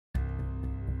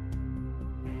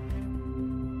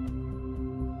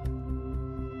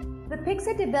The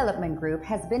Tecate Development Group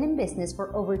has been in business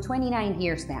for over 29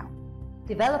 years now,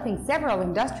 developing several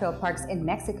industrial parks in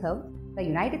Mexico, the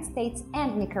United States,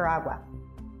 and Nicaragua.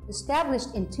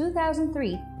 Established in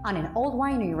 2003 on an old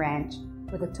winery ranch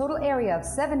with a total area of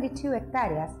 72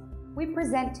 hectares, we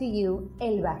present to you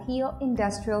El Bajio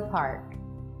Industrial Park.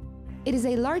 It is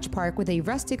a large park with a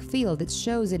rustic feel that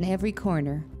shows in every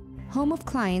corner, home of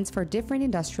clients for different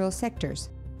industrial sectors,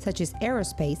 such as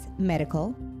aerospace,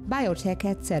 medical, biotech,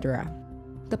 etc.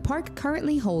 The park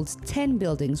currently holds 10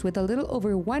 buildings with a little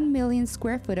over 1 million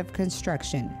square foot of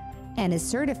construction and is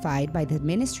certified by the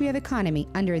Ministry of Economy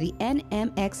under the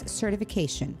NMX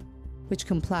certification, which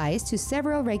complies to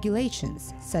several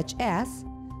regulations such as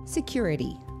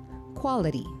security,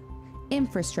 quality,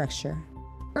 infrastructure,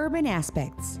 urban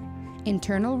aspects,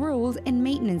 internal rules and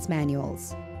maintenance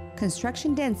manuals,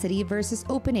 construction density versus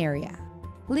open area,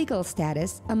 legal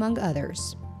status, among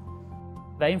others.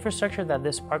 The infrastructure that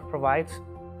this park provides,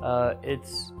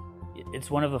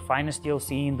 it's one of the finest you'll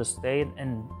see in the state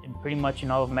and pretty much in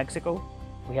all of Mexico.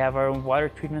 We have our own water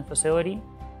treatment facility.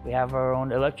 We have our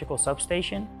own electrical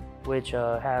substation, which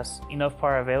has enough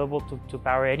power available to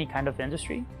power any kind of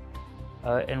industry.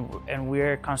 And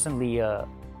we're constantly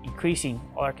increasing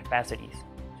our capacities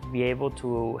to be able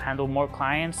to handle more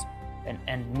clients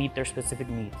and meet their specific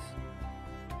needs.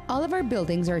 All of our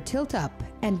buildings are tilt-up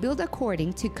and built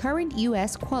according to current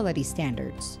U.S. quality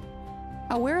standards.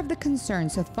 Aware of the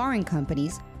concerns of foreign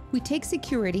companies, we take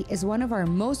security as one of our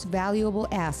most valuable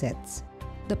assets.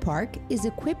 The park is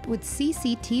equipped with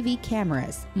CCTV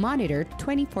cameras monitored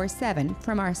 24/7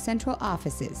 from our central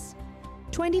offices,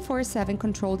 24/7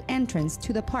 controlled entrance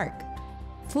to the park,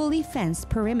 fully fenced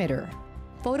perimeter,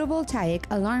 photovoltaic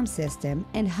alarm system,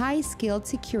 and high-skilled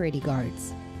security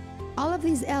guards. All of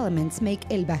these elements make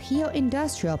El Bajio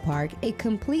Industrial Park a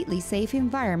completely safe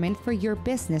environment for your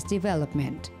business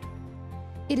development.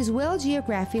 It is well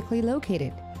geographically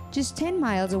located, just 10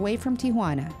 miles away from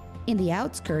Tijuana, in the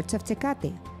outskirts of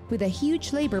Tecate, with a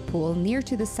huge labor pool near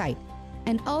to the site,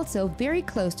 and also very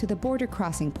close to the border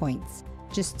crossing points,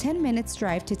 just 10 minutes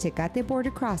drive to Tecate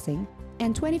border crossing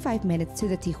and 25 minutes to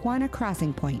the Tijuana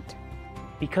crossing point.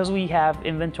 Because we have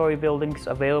inventory buildings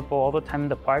available all the time in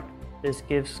the park, this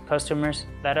gives customers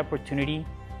that opportunity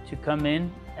to come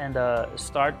in and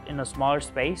start in a smaller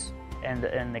space and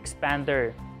expand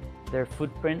their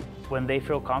footprint when they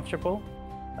feel comfortable.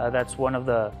 That's one of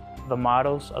the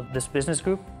mottos of this business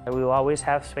group. We will always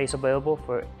have space available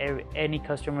for any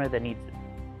customer that needs it.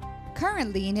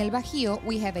 Currently in El Bajio,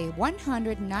 we have a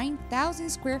 109,000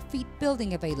 square feet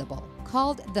building available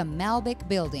called the Malbec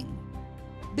Building.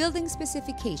 Building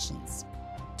specifications: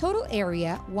 total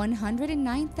area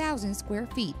 109,000 square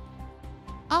feet,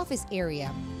 office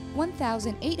area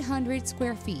 1,800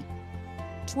 square feet,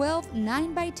 12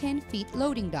 9 by 10 feet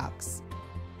loading docks,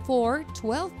 4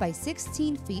 12 by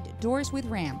 16 feet doors with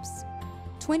ramps,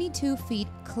 22 feet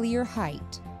clear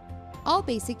height, all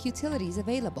basic utilities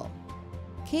available,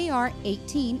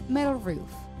 KR18 metal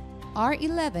roof,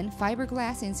 R11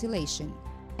 fiberglass insulation,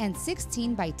 and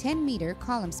 16 by 10 meter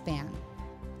column span.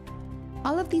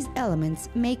 All of these elements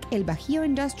make El Bajio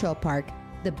Industrial Park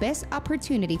the best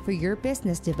opportunity for your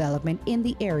business development in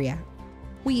the area.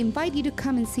 We invite you to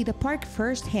come and see the park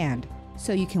firsthand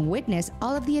so you can witness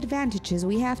all of the advantages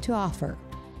we have to offer.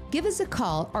 Give us a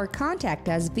call or contact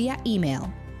us via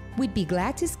email. We'd be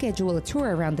glad to schedule a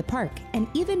tour around the park and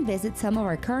even visit some of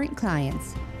our current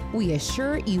clients. We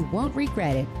assure you won't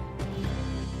regret it.